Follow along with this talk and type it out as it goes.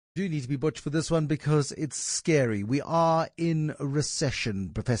Do need to be butch for this one because it's scary. We are in a recession.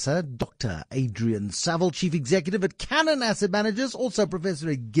 Professor Dr Adrian Saville, Chief Executive at Cannon Asset Managers, also Professor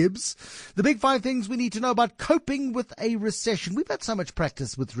at Gibbs. The big 5 things we need to know about coping with a recession. We've had so much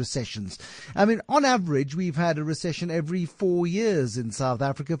practice with recessions. I mean, on average, we've had a recession every 4 years in South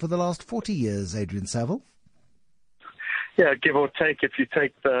Africa for the last 40 years, Adrian Saville. Yeah, give or take. If you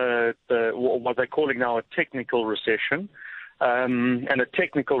take the what they're calling now a technical recession, and a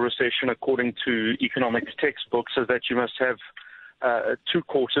technical recession, according to economics textbooks, is that you must have 2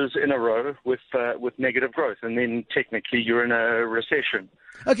 quarters in a row with negative growth, and then technically you're in a recession.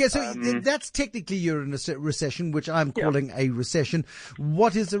 Okay, so that's technically you're in a recession, which I'm calling a recession.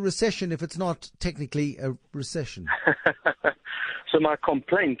 What is a recession if it's not technically a recession? So my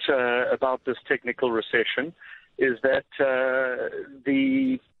complaint about this technical recession is that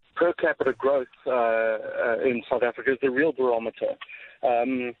the per capita growth in South Africa is the real barometer.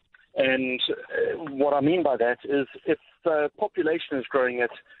 And what I mean by that is if the population is growing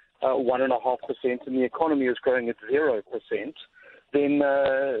at 1.5% and the economy is growing at 0%, then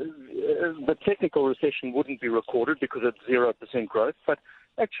the technical recession wouldn't be recorded because it's 0% growth. But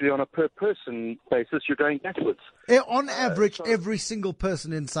actually, on a per-person basis, you're going backwards. On average, every single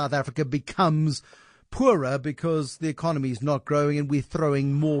person in South Africa becomes poorer because the economy is not growing and we're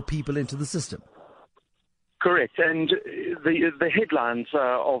throwing more people into the system. Correct. And the headlines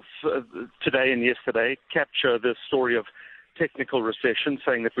of today and yesterday capture the story of technical recession,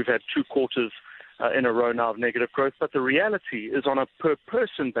 saying that we've had 2 quarters in a row now of negative growth. But the reality is, on a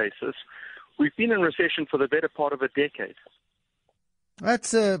per-person basis, we've been in recession for the better part of a decade.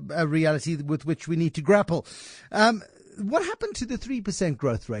 That's a reality with which we need to grapple. What happened to the 3%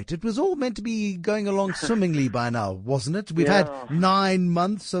 growth rate? It was all meant to be going along swimmingly by now, wasn't it? We've had 9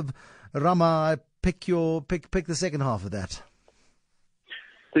 months of Rama. Pick the second half of that.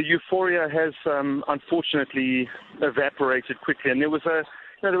 The euphoria has unfortunately evaporated quickly, and there was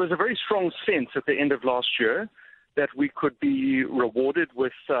a very strong sense at the end of last year that we could be rewarded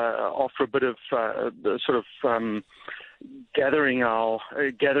with after a bit of gathering our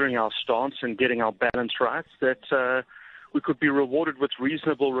stance and getting our balance right, that we could be rewarded with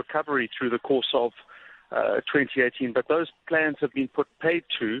reasonable recovery through the course of 2018. But those plans have been put paid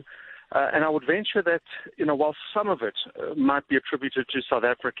to, and I would venture that, while some of it might be attributed to South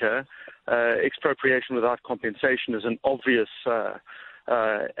Africa, expropriation without compensation is an obvious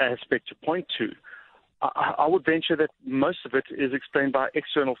aspect to point to. I would venture that most of it is explained by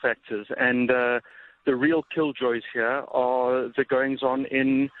external factors, and the real killjoys here are the goings-on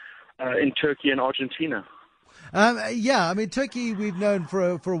in Turkey and Argentina. Turkey we've known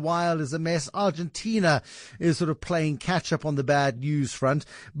for a while is a mess. Argentina is sort of playing catch up on the bad news front.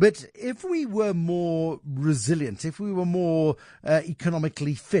 But if we were more resilient, if we were more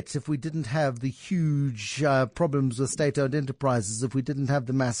economically fit, if we didn't have the huge problems with state-owned enterprises, if we didn't have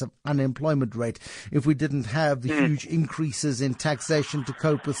the massive unemployment rate, if we didn't have the huge increases in taxation to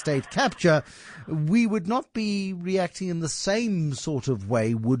cope with state capture, we would not be reacting in the same sort of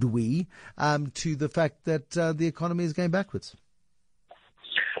way, would we, to the fact that the economy is going backwards?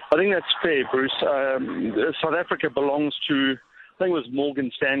 I think that's fair, Bruce. South Africa belongs to, I think it was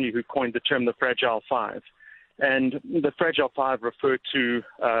Morgan Stanley who coined the term the Fragile Five. And the Fragile Five refer to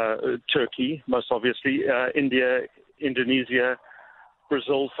Turkey, most obviously, India, Indonesia,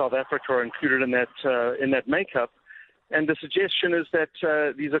 Brazil, South Africa are included in that makeup. And the suggestion is that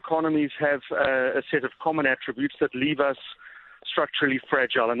these economies have a set of common attributes that leave us structurally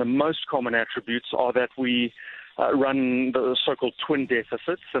fragile, and the most common attributes are that we run the so-called twin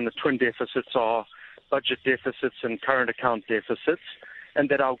deficits, and the twin deficits are budget deficits and current account deficits, and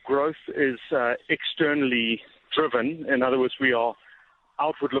that our growth is externally driven. In other words, we are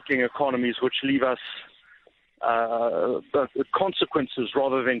outward-looking economies which leave us consequences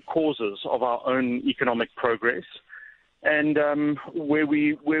rather than causes of our own economic progress, and where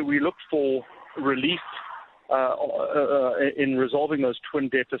we look for relief in resolving those twin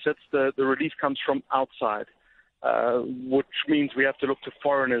deficits, the relief comes from outside, which means we have to look to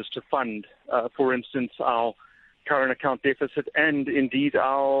foreigners to fund, for instance, our current account deficit and indeed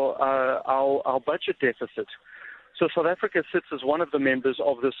our budget deficit. So South Africa sits as one of the members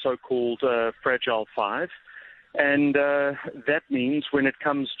of the so-called Fragile Five, and that means when it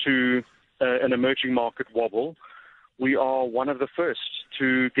comes to an emerging market wobble, we are one of the first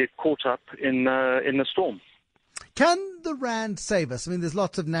to get caught up in the storm. Can the rand save us? I mean, there's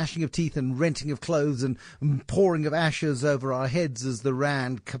lots of gnashing of teeth and renting of clothes and pouring of ashes over our heads as the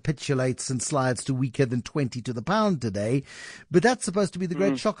rand capitulates and slides to weaker than 20 to the pound today. But that's supposed to be the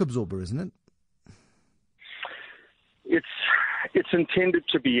great shock absorber, isn't it? It's intended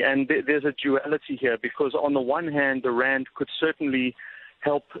to be, and there's a duality here because on the one hand, the rand could certainly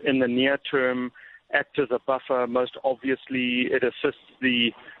help in the near term, act as a buffer. Most obviously, it assists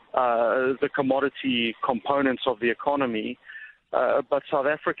the commodity components of the economy. But South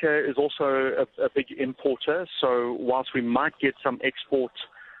Africa is also a big importer, so whilst we might get some export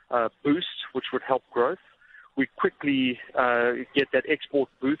boost, which would help growth, we quickly get that export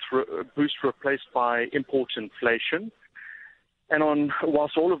boost replaced by import inflation. And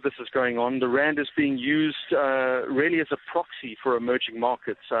whilst all of this is going on, the rand is being used really as a proxy for emerging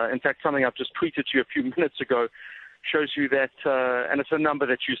markets. In fact, something I've just tweeted to you a few minutes ago shows you that, and it's a number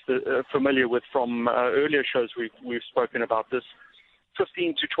that you're familiar with from earlier shows we've spoken about this,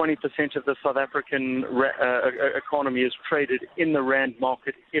 15 to 20% of the South African economy is traded in the rand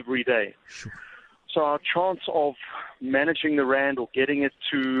market every day. Sure. So our chance of managing the rand or getting it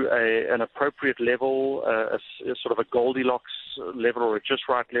to an appropriate level, a sort of a Goldilocks level or a just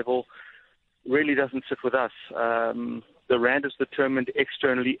right level, really doesn't sit with us. The rand is determined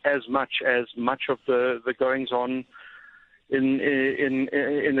externally as much of the goings on in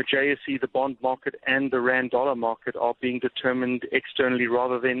the JSE, the bond market, and the rand dollar market are being determined externally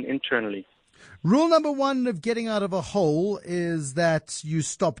rather than internally. Rule number one of getting out of a hole is that you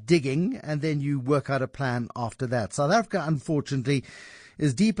stop digging and then you work out a plan after that. South Africa, unfortunately,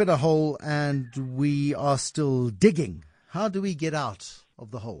 is deep in a hole and we are still digging. How do we get out of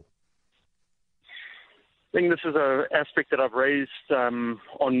the hole? I think this is an aspect that I've raised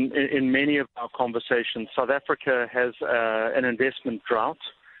in many of our conversations. South Africa has an investment drought.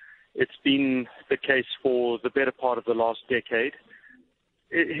 It's been the case for the better part of the last decade.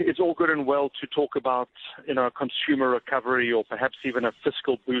 It's all good and well to talk about, a consumer recovery or perhaps even a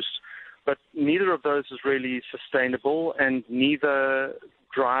fiscal boost, but neither of those is really sustainable and neither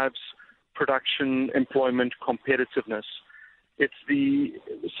drives production, employment, competitiveness. It's the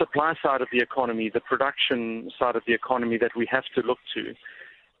supply side of the economy, the production side of the economy that we have to look to.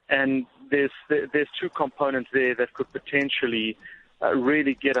 And there's two components there that could potentially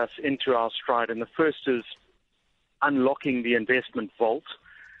really get us into our stride. And the first is unlocking the investment vault.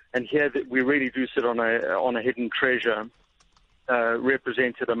 And here we really do sit on a hidden treasure,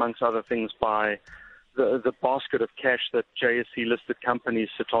 represented amongst other things by the basket of cash that JSE listed companies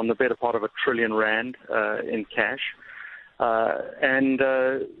sit on, the better part of R1 trillion in cash. And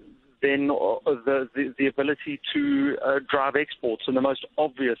then the ability to drive exports. And the most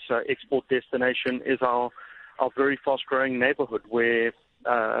obvious export destination is our very fast-growing neighborhood, where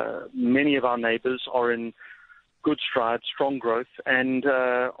many of our neighbors are in good strides, strong growth, and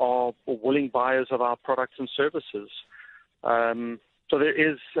are willing buyers of our products and services. So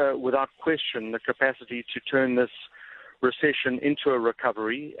there is, without question, the capacity to turn this recession into a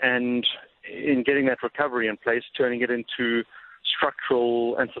recovery, and in getting that recovery in place, turning it into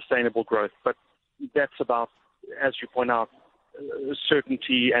structural and sustainable growth. But that's about, as you point out,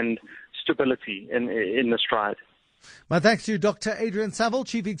 certainty and stability in the stride. My thanks to Dr. Adrian Saville,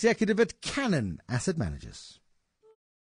 Chief Executive at Cannon Asset Managers.